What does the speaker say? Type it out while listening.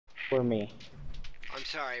for me. I'm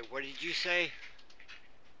sorry, what did you say?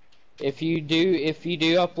 If you do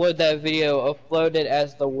upload that video, upload it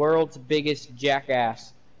as the world's biggest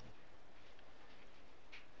jackass.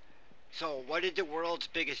 So, what did the world's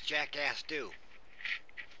biggest jackass do?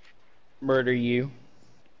 Murder you.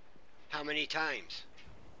 How many times?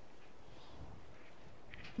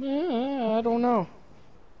 I don't know.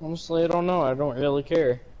 Honestly, I don't know. I don't really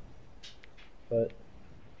care. But,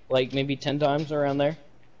 like, maybe 10 times around there.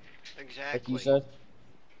 Exactly. Like you said.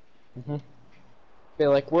 Be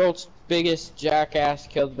like, world's biggest jackass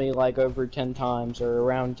killed me like over 10 times or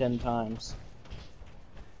around 10 times.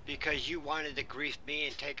 Because you wanted to grief me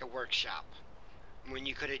and take a workshop. When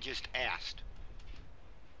you could have just asked.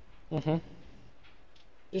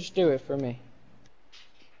 Just do it for me.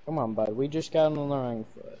 Come on, bud. We just got on the wrong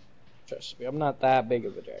foot. Trust me, I'm not that big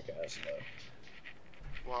of a jackass,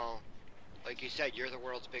 though. Well, like you said, you're the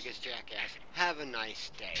world's biggest jackass. Have a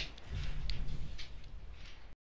nice day.